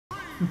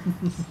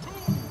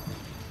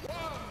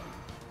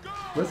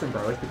Listen,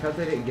 bro, it's because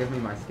they didn't give me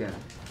my skin.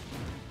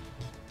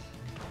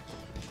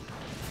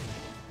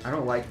 I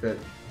don't like that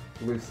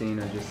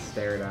Lucina just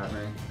stared at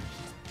me.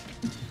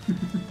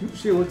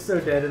 She looks so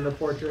dead in the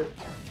portrait.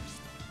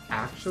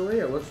 Actually,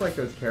 it looks like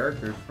those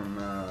characters from,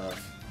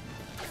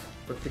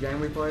 what's the game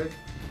we played?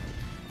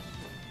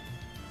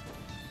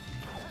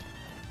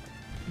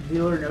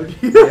 Deal or no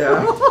deal?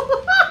 Yeah.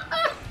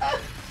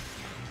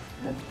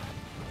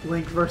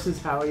 Link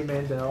versus Howie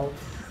Mandel.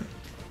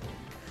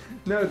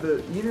 No,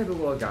 you know the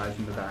little guys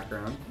in the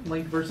background.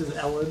 Link versus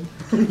Ellen.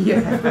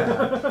 Yeah.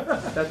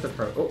 That's a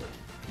pro. Oh.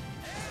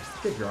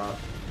 Good drop.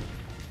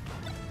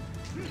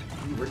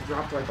 You were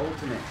dropped like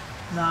ultimate.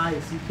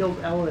 Nice, you killed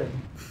Ellen.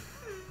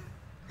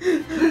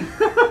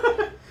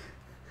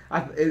 I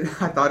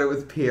thought it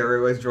was Pierre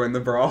who has joined the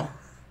brawl.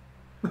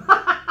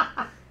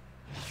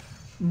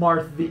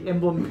 Marth, the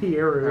emblem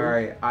Pieru.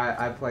 Alright,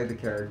 I played the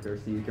character,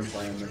 so you can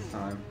play him this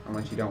time,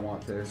 unless you don't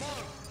want to.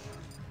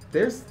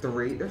 There's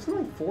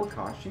only 4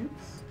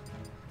 costumes.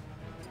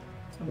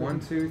 1,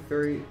 2,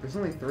 3, there's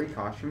only 3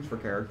 costumes for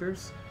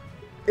characters.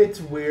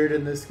 It's weird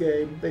in this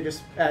game. They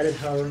just added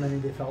however many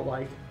they felt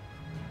like.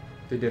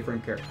 Do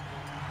different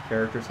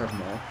characters have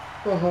more?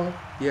 Uh-huh.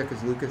 Yeah,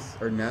 because Lucas,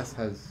 or Ness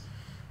has...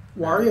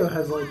 Wario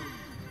has like...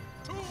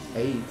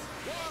 8.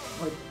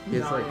 Like He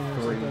has like 9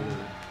 or 3.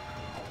 something.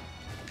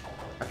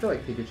 I feel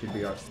like Pikachu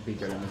would be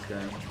good in this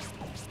game.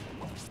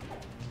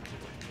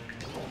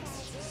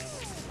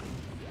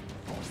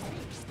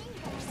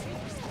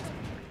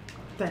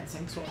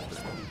 Fencing sword.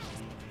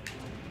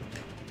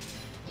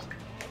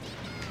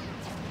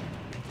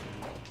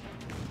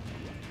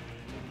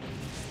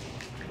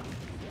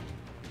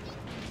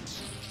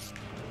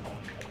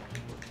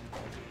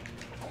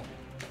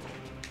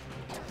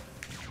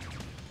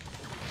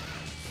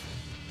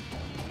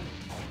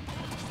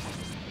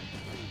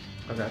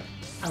 Okay.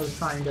 I was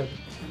trying to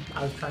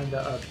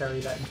parry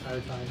that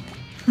entire time.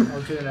 I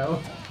want you to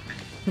know.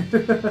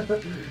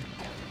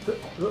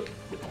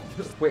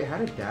 Wait, how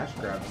did dash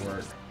grabs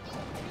work?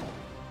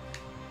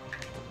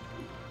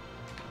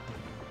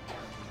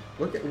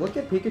 Look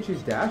at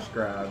Pikachu's dash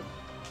grab.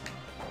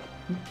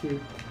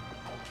 Cute.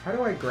 How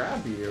do I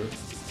grab you?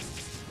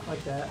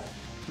 Like that.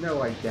 No,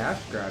 like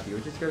dash grab you.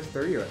 It just goes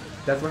through you.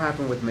 That's what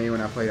happened with me when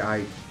I played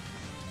Ike.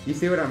 You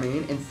see what I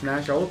mean? In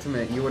Smash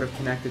Ultimate, you would have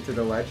connected to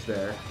the ledge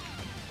there.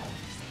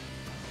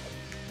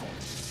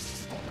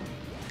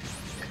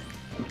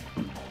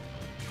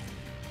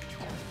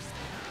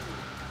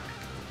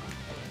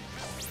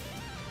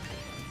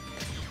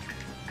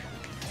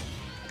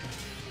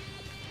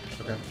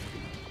 Okay.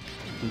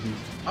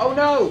 Oh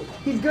no!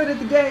 He's good at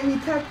the game! He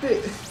teched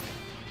it!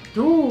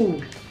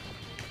 Dude!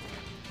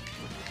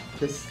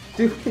 This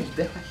stupid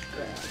dash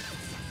grab.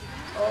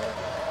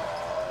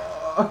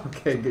 Oh.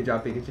 Okay, good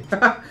job, Pikachu.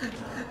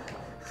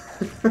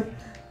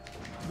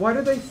 Why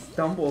do they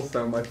stumble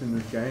so much in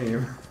this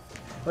game?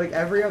 Like,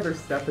 every other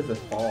step is a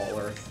fall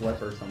or a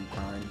slip or some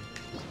kind.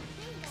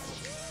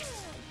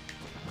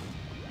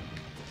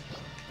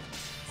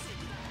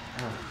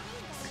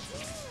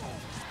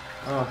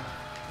 Oh.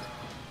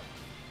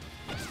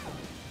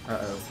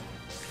 Uh-oh.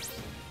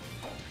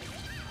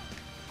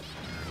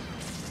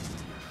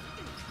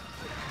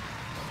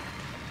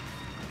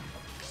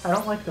 I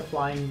don't like the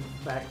flying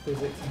back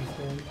physics in this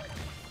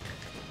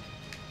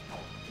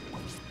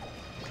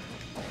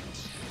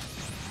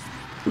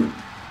game.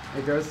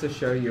 It goes to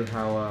show you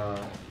how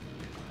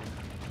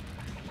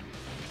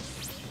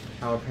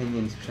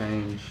opinions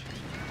change.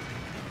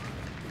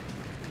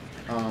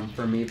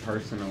 For me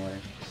personally.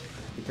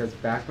 Because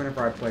back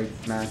whenever I played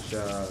Smash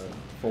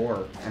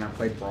 4 and I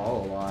played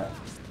Brawl a lot,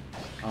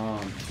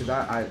 because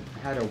I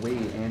had a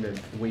Wii and a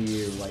Wii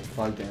U like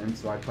plugged in,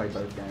 so I played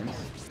both games.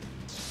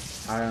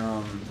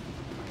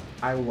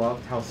 I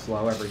loved how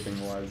slow everything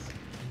was,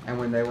 and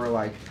when they were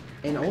like,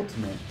 in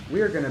Ultimate,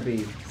 we are gonna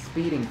be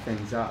speeding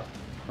things up,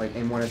 like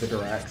in one of the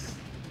directs,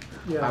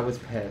 Yeah. I was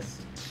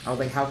pissed. I was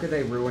like, how could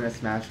they ruin a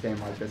Smash game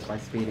like this by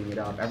speeding it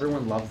up?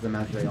 Everyone loves them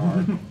as they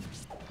are.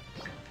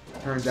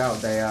 Turns out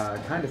they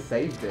kind of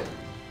saved it.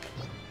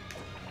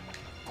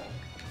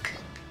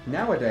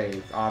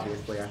 Nowadays,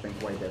 obviously, I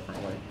think way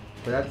differently.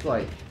 But that's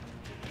like,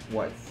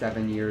 what,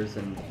 7 years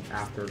and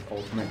after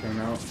Ultimate came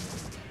out?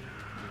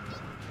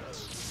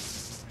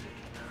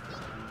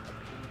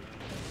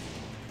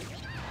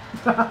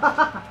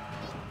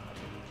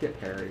 Get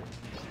parried.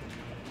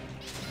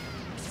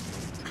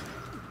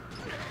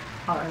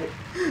 Alright.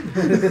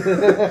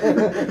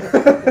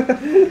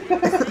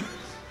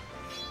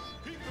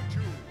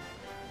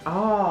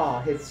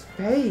 Oh, his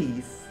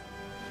face!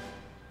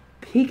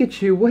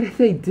 Pikachu, what did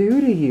they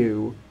do to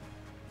you?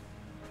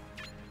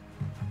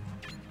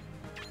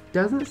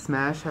 Doesn't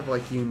Smash have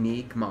like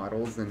unique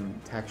models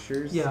and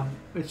textures? Yeah,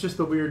 it's just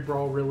the weird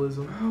Brawl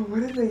realism. Oh, what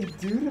did they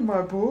do to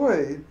my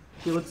boy?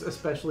 He looks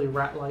especially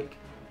rat-like.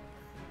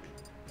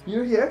 You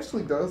know, he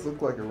actually does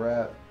look like a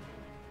rat.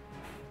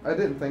 I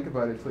didn't think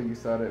about it till you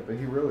said it, but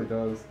he really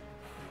does.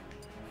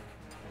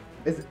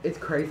 It's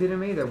crazy to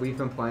me that we've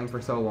been playing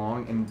for so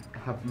long and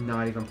have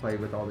not even played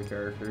with all the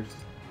characters.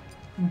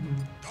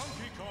 Mm-hmm.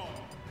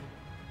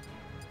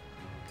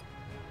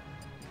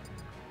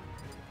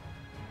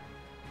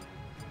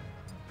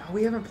 Oh,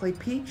 we haven't played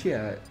Peach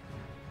yet.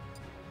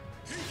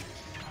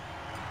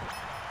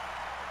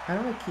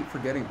 How do I keep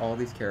forgetting all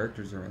these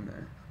characters are in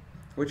there?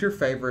 What's your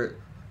favorite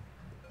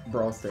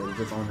Brawl stage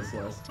that's on this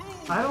list?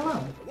 I don't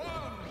know.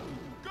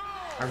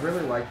 I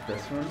really like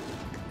this one.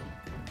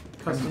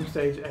 Custom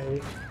stage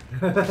A.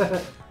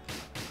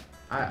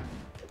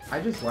 I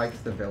just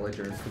liked the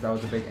villagers because I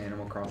was a big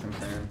Animal Crossing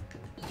fan.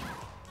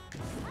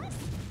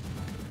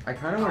 I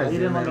kind of want to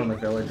zoom in on the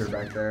villager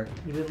back there.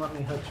 You didn't let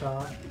me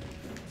headshot.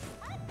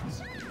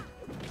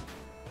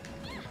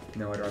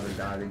 No, I'd rather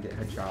die than get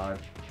headshot.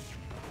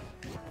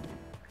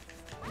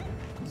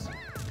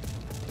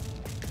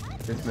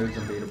 This move's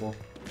unbeatable.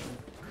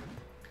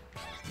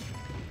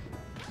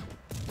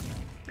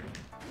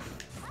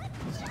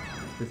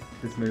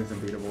 This move's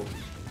unbeatable.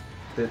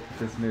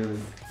 This move is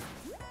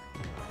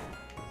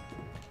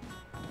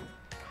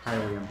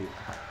highly unbeatable.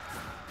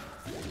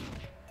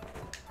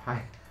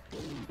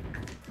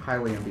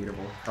 Highly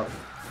unbeatable. Oh.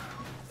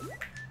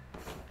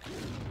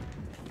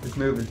 This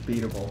move is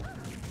beatable.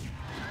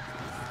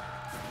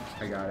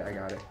 I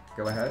got it.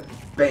 Go ahead.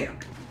 Bam!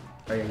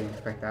 Oh yeah, you didn't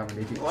expect that one,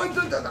 did you?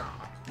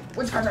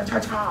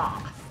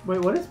 Wait,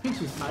 what is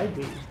Peach's side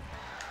B?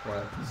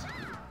 What?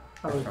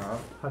 Oh,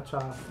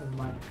 Hacha. Never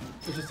mind.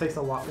 It just takes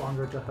a lot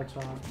longer to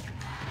Hacha.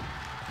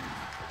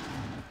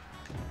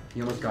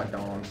 You almost got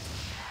donged.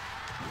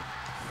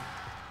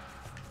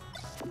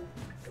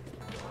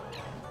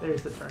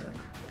 There's the turnip.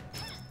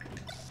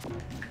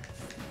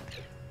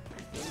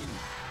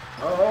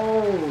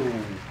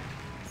 Oh!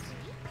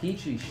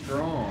 Peachy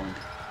strong.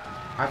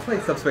 I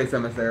played Subspace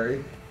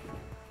Emissary.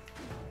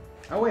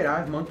 Oh wait, I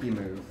have monkey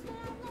move.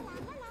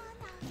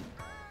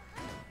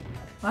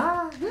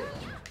 Ah!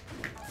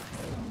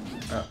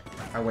 Oh,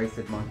 I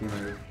wasted monkey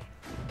move.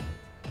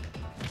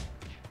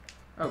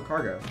 Oh,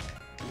 cargo.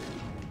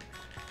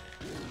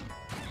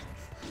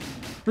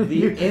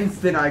 The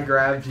instant I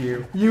grabbed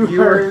you, you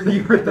were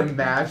the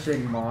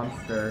mashing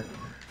monster.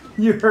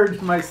 You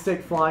heard my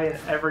stick fly in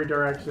every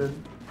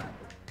direction.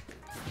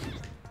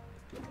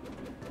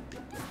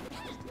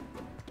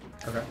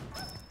 Okay.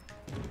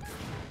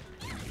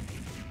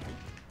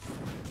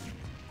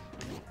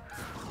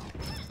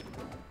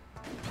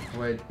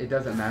 Well, it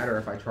doesn't matter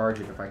if I charge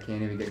it if I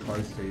can't even get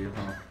close to you,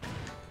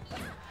 huh?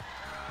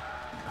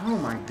 Oh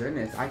my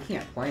goodness, I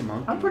can't play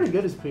monkey. I'm pretty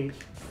good as Peach.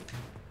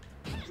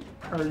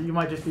 Or you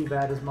might just be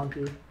bad as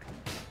Monkey.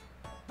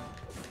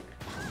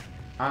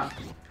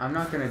 I'm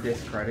not gonna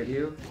discredit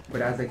you,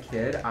 but as a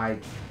kid, I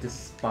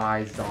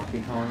despised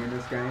Donkey Kong in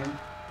this game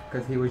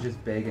because he was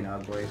just big and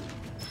ugly.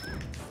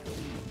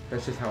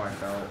 That's just how I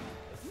felt.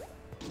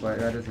 But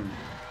that doesn't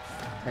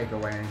take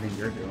away anything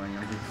you're doing.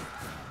 I'm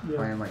just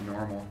playing like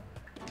normal.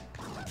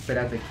 But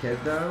as a kid,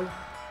 though,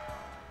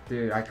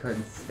 dude, I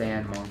couldn't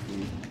stand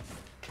Monkey.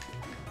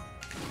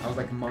 I was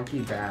like, Monkey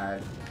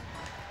bad.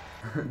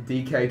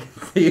 DK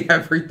can see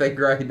everything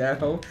right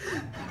now.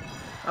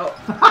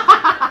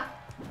 Oh.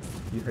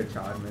 You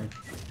hood-chawed me.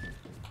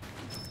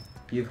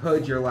 You've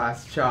hood your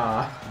last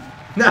chaw.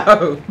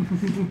 No!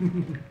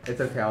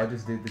 It's okay, I'll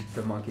just do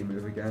the monkey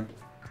move again.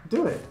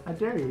 Do it. I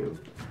dare you.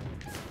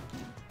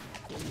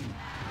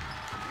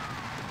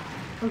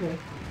 Okay.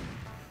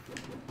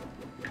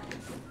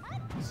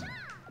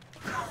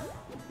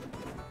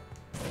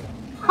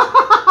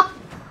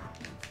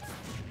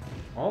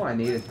 All I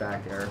need is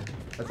back air.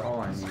 That's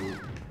all I need.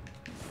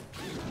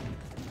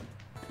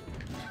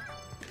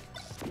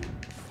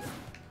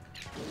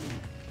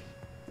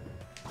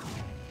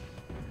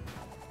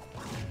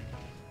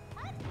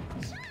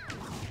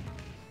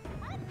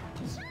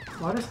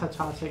 Why does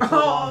Hacha take so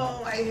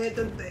long? Oh, I hit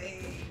the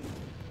thing!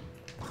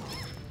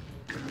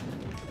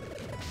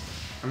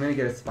 I'm gonna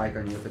get a spike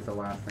on you if it's the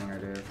last thing I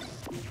do.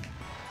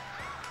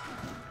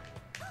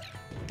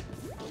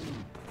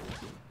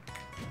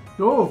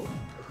 Oh!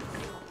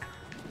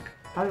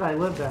 How did I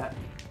live that?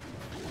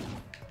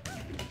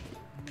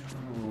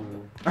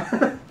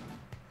 No.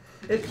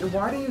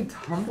 Why do you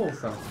tumble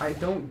so? I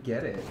don't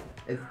get it.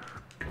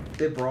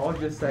 Did Brawl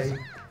just say,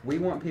 we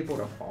want people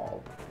to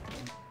fall?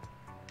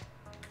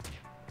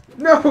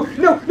 No!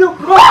 No! No!